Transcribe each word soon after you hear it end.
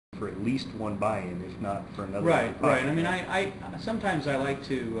for at least one buy-in, if not for another. Right, right. I mean, I sometimes I like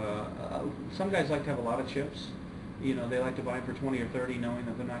to. Some guys like to have a lot of chips. You know, they like to buy in for 20 or 30, knowing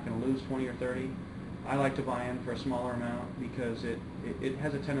that they're not going to lose 20 or 30. I like to buy in for a smaller amount because it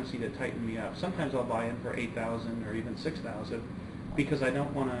has a tendency to tighten me up. Sometimes I'll buy in for 8,000 or even 6,000 because I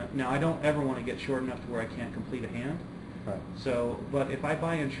don't want to. Now, I don't ever want to get short enough to where I can't complete a hand. Right. So, but if I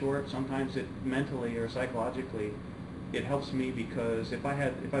buy in short, sometimes it mentally or psychologically, it helps me because if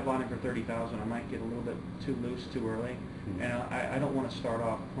I bought in for 30,000, I might get a little bit too loose too early, and I don't want to start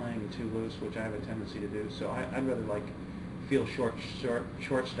off playing too loose, which I have a tendency to do. So I'd rather like feel short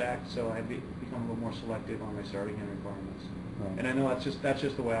stacked, so I become a little more selective on my starting hand requirements. Right. And I know that's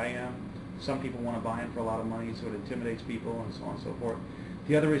just the way I am. Some people want to buy in for a lot of money, so it intimidates people, and so on and so forth.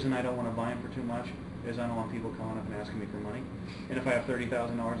 The other reason I don't want to buy in for too much is I don't want people calling up and asking me for money. And if I have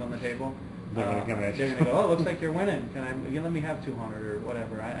 $30,000 on the table, they're going to come at you. They're going to go, oh, looks like you're winning. Let me have 200 or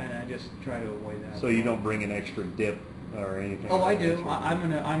whatever. And I just try to avoid that. So you don't bring an extra dip or anything? Oh, I do.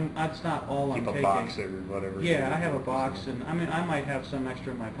 That's not all I'm taking. Keep a box or whatever. Yeah, I have a box, and I mean, I might have some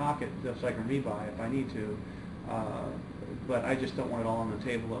extra in my pocket so I can rebuy if I need to. But I just don't want it all on the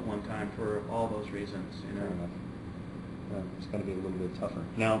table at one time for all those reasons. You know. Fair enough. It's going to be a little bit tougher.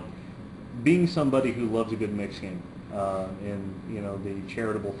 Now, being somebody who loves a good mix game, and you know the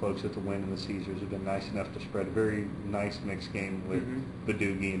charitable folks at the Wynn and the Caesars have been nice enough to spread a very nice mix game with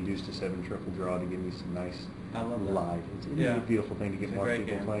Badoogie and Deuce to 7 triple draw to give me some nice live. It's a beautiful thing to get more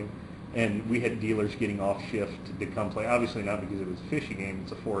people playing. And we had dealers getting off shift to come play. Obviously not because it was a fishy game;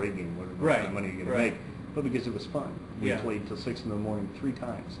 it's a 4A game. What kind of money are you going to make? But because it was fun. We played till 6 in the morning 3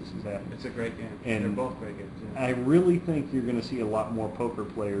 times. This has happened. It's a great game. And they're both great games. Yeah. I really think you're going to see a lot more poker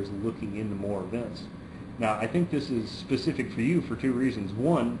players looking into more events. Now, I think this is specific for you for 2 reasons.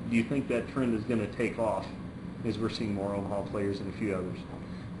 One, do you think that trend is going to take off as we're seeing more Omaha players and a few others?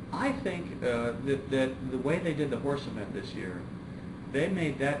 I think that the way they did the horse event this year, they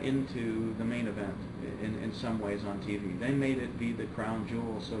made that into the main event in some ways on TV. They made it be the crown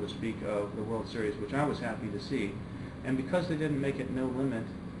jewel, so to speak, of the World Series, which I was happy to see. And because they didn't make it no limit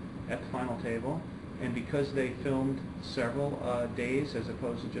at the final table, and because they filmed several days as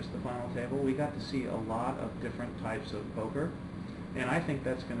opposed to just the final table, we got to see a lot of different types of poker. And I think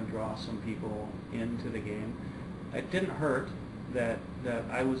that's going to draw some people into the game. It didn't hurt that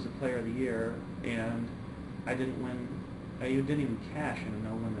I was the player of the year and I didn't win. You didn't even cash in a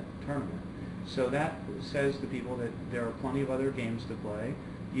no-limit tournament. So that says to people that there are plenty of other games to play.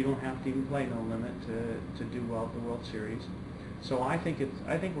 You don't have to even play no limit to do well at the World Series. So I think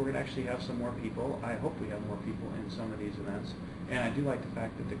we're going to actually have some more people. I hope we have more people in some of these events. And I do like the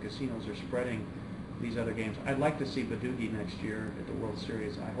fact that the casinos are spreading these other games. I'd like to see Badoogie next year at the World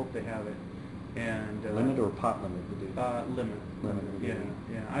Series. I hope they have it. And limit or pot limit Badoogie? Limit.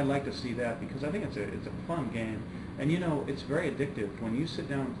 Yeah. I'd like to see that because I think it's a fun game. And you know, it's very addictive. When you sit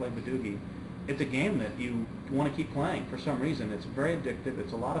down and play Badoogie, it's a game that you want to keep playing for some reason. It's very addictive.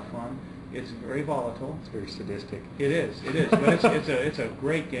 It's a lot of fun. It's very volatile. It's very sadistic. It is. But it's a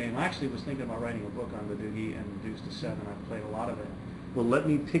great game. I actually was thinking about writing a book on Badoogie and Deuce to 7. I've played a lot of it. Well, let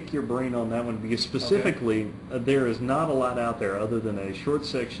me pick your brain on that one because specifically there is not a lot out there other than a short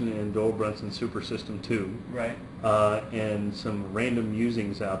section in Doyle Brunson Super System 2. Right. And some random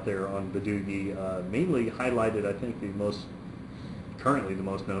musings out there on Badoogie, mainly highlighted, I think, currently the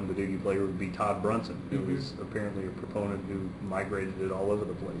most known Badoogie player would be Todd Brunson, who is apparently a proponent who migrated it all over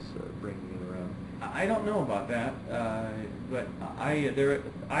the place, bringing it around. I don't know about that, but I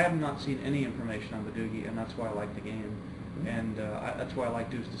have not seen any information on Badoogie, and that's why I like the game. And that's why I like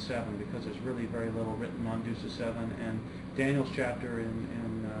Deuce to 7, because there's really very little written on Deuce to 7. And Daniel's chapter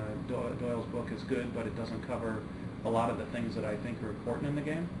in Doyle's book is good, but it doesn't cover a lot of the things that I think are important in the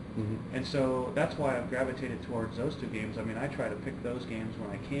game. And so that's why I've gravitated towards those 2 games. I mean, I try to pick those games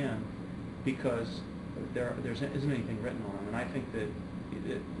when I can because there isn't anything written on them. And I think that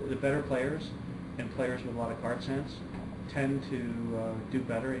the better players and players with a lot of card sense tend to do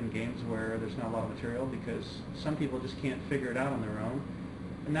better in games where there's not a lot of material because some people just can't figure it out on their own.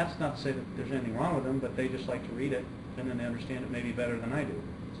 And that's not to say that there's anything wrong with them, but they just like to read it and then they understand it maybe better than I do.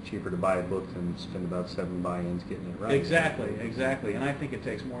 It's cheaper to buy a book than spend about 7 buy-ins getting it right. Exactly. And I think it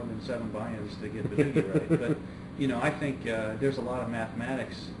takes more than 7 buy-ins to get Badoogie right. But, you know, I think there's a lot of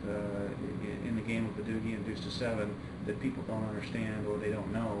mathematics in the game of Badoogie and Deuce to 7 that people don't understand or they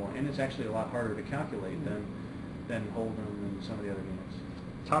don't know. And it's actually a lot harder to calculate than Hold'em and some of the other games.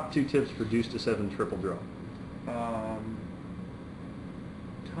 Top 2 tips for Deuce to 7 triple draw.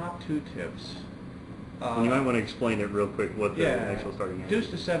 Top 2 tips. And you might want to explain it real quick what the actual starting hand is.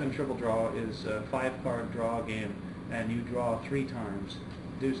 Deuce to 7 triple draw is a 5-card draw game, and you draw 3 times.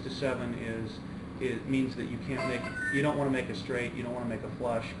 deuce to 7 it means that you don't want to make a straight, you don't want to make a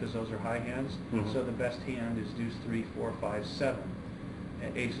flush because those are high hands. Mhm. So the best hand is deuce 3, 4, 5, 7.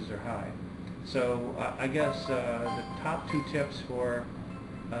 And aces are high. So I guess the top 2 tips for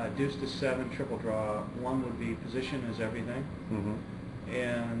deuce to 7 triple draw, one would be position is everything,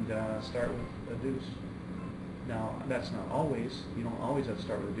 and start with a deuce. Now that's not always, you don't always have to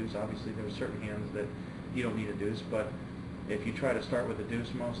start with a deuce. Obviously there are certain hands that you don't need a deuce, but if you try to start with a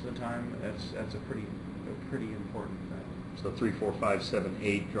deuce most of the time, that's a pretty important thing. So 3, 4, 5, 7,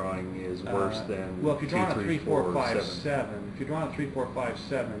 8 drawing is worse than well, if you're drawing 2, a 3, 3, 4, 5, 7. 7, if you're drawing a 3, 4, 5,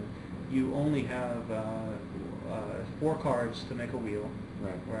 7, you only have 4 cards to make a wheel,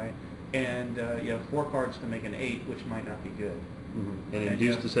 right? And you have 4 cards to make an 8, which might not be good. And in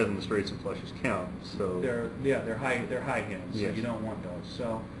deuce to 7, the straights and flushes count. So they're high hands, yes. so you don't want those.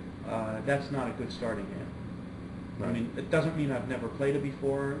 So that's not a good starting hand. Right. I mean, it doesn't mean I've never played it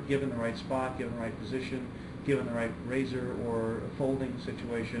before. Given the right spot, given the right position, given the right razor or folding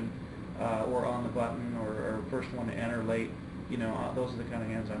situation, or on the button, or first one to enter late, those are the kind of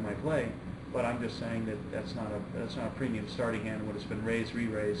hands I might play. But I'm just saying that that's not a premium starting hand when it's been raised,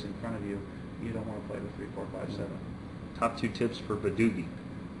 re-raised in front of you. You don't want to play with 3, 4, 5, 7. Top 2 tips for Badugi.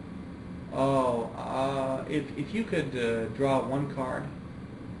 Oh, if you could draw one card,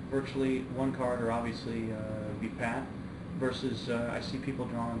 virtually one card, or obviously be pat, versus I see people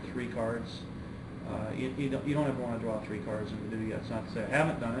drawing 3 cards. You don't ever want to draw 3 cards in Badugi. That's not to say I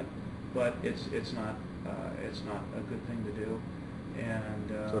haven't done it, but it's not a good thing to do. And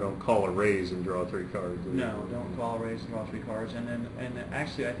So don't call a raise and draw 3 cards. no, don't call a raise and draw 3 cards. And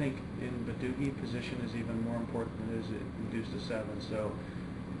actually, I think in Badugi, position is even more important than it is in deuce to 7. So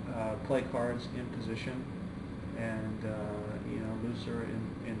play cards in position, and looser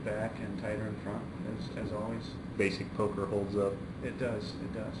in back and tighter in front, as always. Basic poker holds up. It does.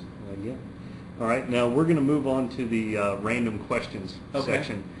 Yeah. All right, now we're going to move on to the random questions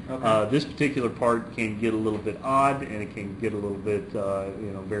section. Okay. This particular part can get a little bit odd, and it can get a little bit,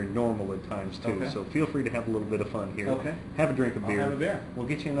 very normal at times too. Okay. So feel free to have a little bit of fun here. Okay. Have a drink of I'll beer. have a beer. We'll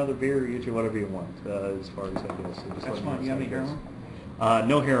get you another beer, or get you whatever you want, as far as that goes. So just That's let me know fine. You have how any it goes. heroin?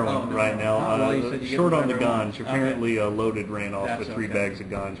 No heroin Oh, no right heroin. now. Oh, well, you said you get Short on the whatever you want. ganj. Apparently, loaded ran off That's with 3 okay. bags of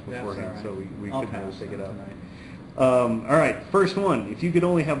ganj That's beforehand, all right. so we I'll couldn't really pass take it that out. tonight. All right, first one. If you could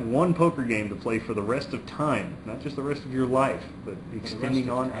only have one poker game to play for the rest of time, not just the rest of your life, but extending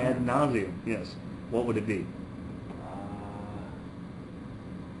of on time. ad nauseum, yes, what would it be?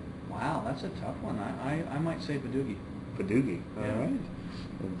 Wow, that's a tough one. I might say Badugi. Badugi. All Yeah. right.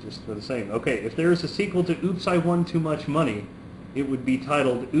 And just for the same. Okay, if there is a sequel to Oops, I Won Too Much Money, it would be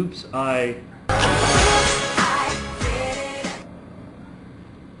titled Oops, I...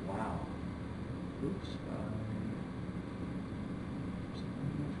 Wow. Oops.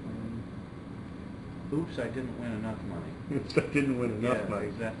 Oops, I didn't win enough money. Oops, I didn't win enough money.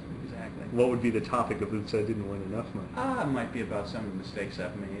 Exactly. What would be the topic of Oops, I Didn't Win Enough Money? It might be about some of the mistakes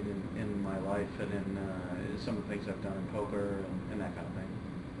I've made in my life, and in some of the things I've done in poker and that kind of thing.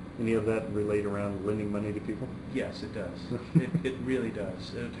 Any of that relate around lending money to people? Yes, it does. it really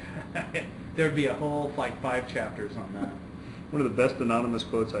does. There'd be a whole 5 chapters on that. One of the best anonymous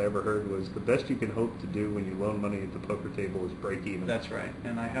quotes I ever heard was, "The best you can hope to do when you loan money at the poker table is break even." That's right,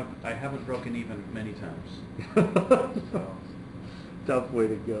 and I haven't broken even many times. So. Tough way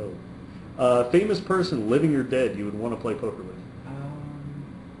to go. Famous person, living or dead, you would want to play poker with?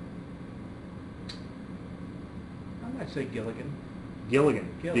 I might say Gilligan. Gilligan.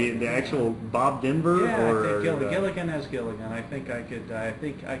 The actual Bob Denver? Yeah, or, I think Gilligan as Gilligan. I think I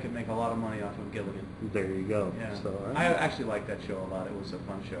could make a lot of money off of Gilligan. There you go. Yeah. So, all right. I actually liked that show a lot. It was a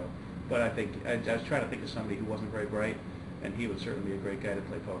fun show. But I think I was trying to think of somebody who wasn't very bright, and he would certainly be a great guy to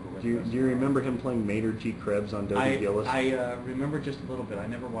play poker with. Do you remember him playing Maynard G. Krebs on Dobie Gillis? I remember just a little bit. I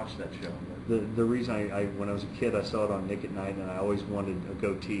never watched that show. The reason when I was a kid, I saw it on Nick at Night, and I always wanted a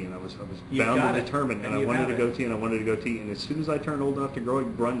goatee, and I was You bound got and it. determined, and I you wanted have a it. goatee, and as soon as I turned old enough to grow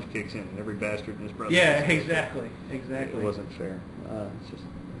it, grunge kicks in, and every bastard and his brother. Yeah, exactly. It wasn't fair.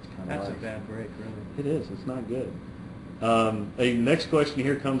 It's kind of That's a bad break, really. It is. It's not good. A next question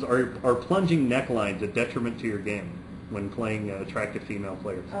here comes: Are plunging necklines a detriment to your game when playing attractive female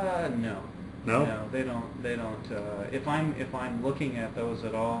players? No. No? No, they don't. If I'm looking at those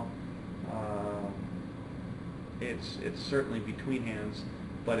at all, it's certainly between hands,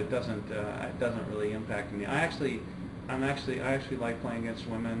 but it doesn't really impact me. I actually like playing against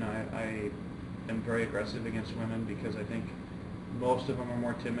women. I am very aggressive against women because I think most of them are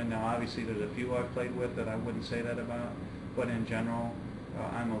more timid. Now, obviously, there's a few I've played with that I wouldn't say that about, but in general,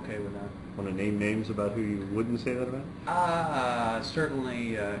 I'm okay with that. Want to name names about who you wouldn't say that about? Certainly,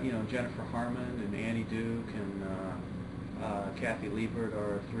 you know, Jennifer Harmon and Annie Duke and Kathy Liebert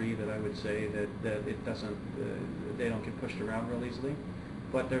are three that I would say that it doesn't, they don't get pushed around real easily.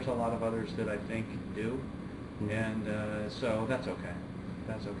 But there's a lot of others that I think do, and so that's okay.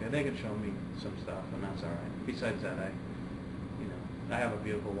 That's okay. They can show me some stuff, and that's all right. Besides that, you know, I have a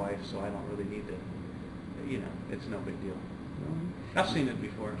beautiful wife, so I don't really need to, you know, it's no big deal. I've seen it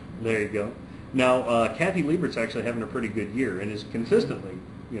before. There you go. Now, Kathy Liebert's actually having a pretty good year and is consistently,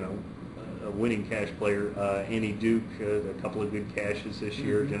 you know, a winning cash player. Annie Duke, a couple of good cashes this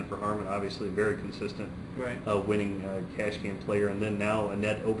year. Jennifer Harmon, obviously a very consistent winning cash game player. And then now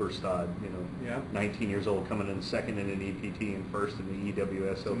Annette Oberstad, you know, 19 years old, coming in second in an EPT and first in the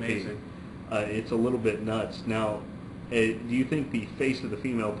EWSOP. It's amazing. It's a little bit nuts. Now, do you think the face of the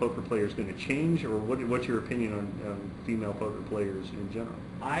female poker player is going to change, or what's your opinion on female poker players in general?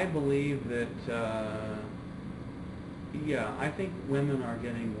 I believe that, yeah, I think women are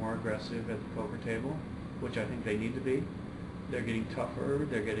getting more aggressive at the poker table, which I think they need to be. They're getting tougher.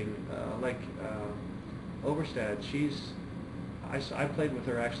 They're getting, like Oberstad, I played with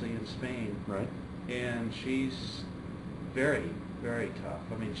her actually in Spain. Right. And she's very, very tough.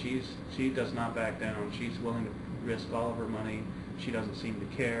 I mean, she does not back down. She's willing to risk all of her money. She doesn't seem to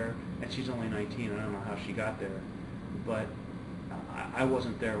care, and she's only 19. I don't know how she got there, but I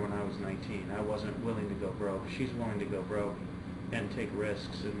wasn't there when I was 19. I wasn't willing to go broke. She's willing to go broke and take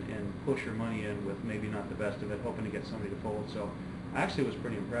risks and push her money in with maybe not the best of it, hoping to get somebody to fold. So I actually was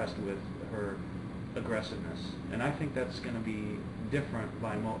pretty impressed with her aggressiveness, and I think that's going to be different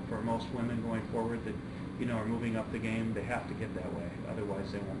for most women going forward that, you know, are moving up the game. They have to get that way,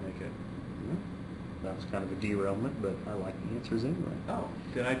 otherwise they won't make it. That was kind of a derailment, but I like the answers anyway. Oh,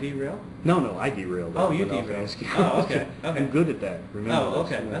 did I derail? No, I derailed. Oh, you derailed. Oh, okay. I'm good at that. Remember? Oh,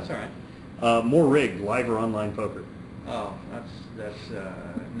 okay, that's all right. More rigged, live or online poker. Oh, that's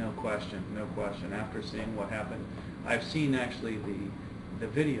no question, no question. After seeing what happened, I've seen actually the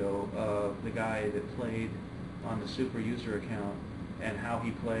video of the guy that played on the super user account and how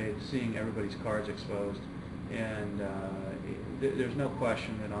he played, seeing everybody's cards exposed, and there's no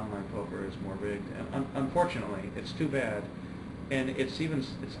question that online poker is more rigged. And unfortunately, it's too bad. And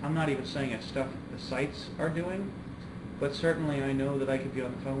I'm not even saying it's stuff the sites are doing, but certainly I know that I could be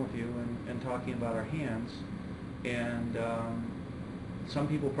on the phone with you and talking about our hands, and some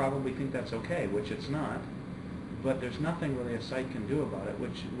people probably think that's okay, which it's not. But there's nothing really a site can do about it,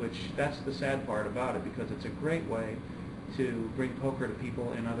 which that's the sad part about it, because it's a great way to bring poker to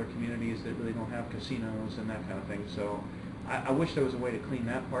people in other communities that really don't have casinos and that kind of thing. So I wish there was a way to clean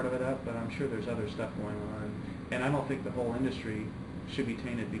that part of it up, but I'm sure there's other stuff going on. And I don't think the whole industry should be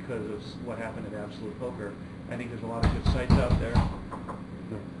tainted because of what happened at Absolute Poker. I think there's a lot of good sites out there,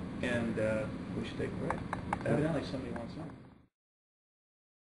 and we should take a break. Evidently somebody wants some.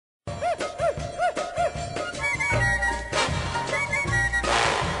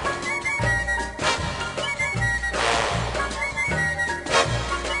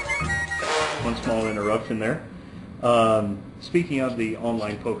 One small interruption there. Speaking of the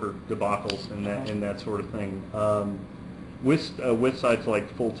online poker debacles and that sort of thing, with sites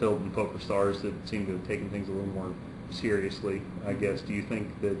like Full Tilt and Poker Stars that seem to have taken things a little more seriously, I guess, do you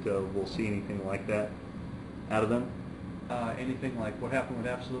think that we'll see anything like that out of them? Anything like what happened with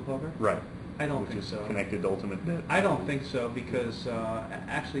Absolute Poker? Right. I don't think so. Connected to Ultimate Bet. I don't think so, because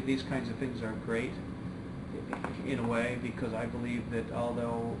actually these kinds of things are great in a way, because I believe that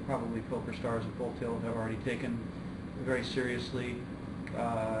although probably Poker Stars and Full Tilt have already taken very seriously,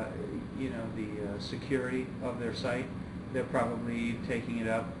 you know, the security of their site, they're probably taking it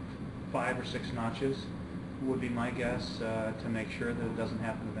up 5 or 6 notches, would be my guess, to make sure that it doesn't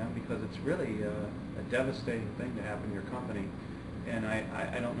happen to them, because it's really a devastating thing to happen to your company. And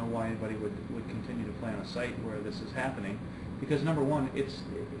I don't know why anybody would continue to play on a site where this is happening, because number one,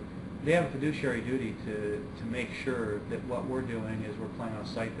 they have a fiduciary duty to make sure that what we're doing is we're playing on a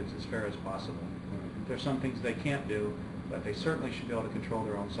site that's as fair as possible. There's some things they can't do, but they certainly should be able to control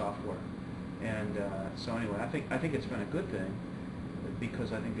their own software. And so anyway, I think it's been a good thing,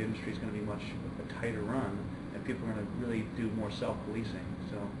 because I think the industry is going to be much a tighter run, and people are going to really do more self-policing.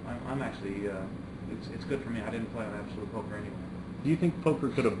 So I'm actually, it's good for me. I didn't play on Absolute Poker anyway. Do you think poker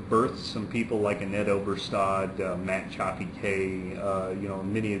could have birthed some people like Annette Oberstad, Matt Choppy K, you know,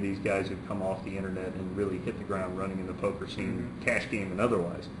 many of these guys who've come off the internet and really hit the ground running in the poker scene, cash game and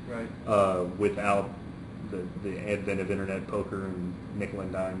otherwise, right? Without the advent of internet poker and nickel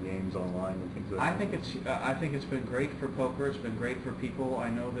and dime games online and things like that? I think it's been great for poker. It's been great for people.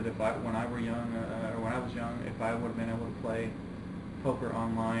 I know that when I was young, if I would have been able to play poker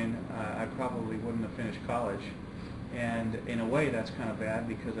online, I probably wouldn't have finished college. And in a way, that's kind of bad,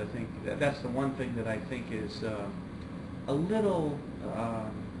 because I think that's the one thing that I think is a little,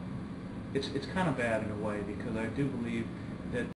 it's kind of bad in a way, because I do believe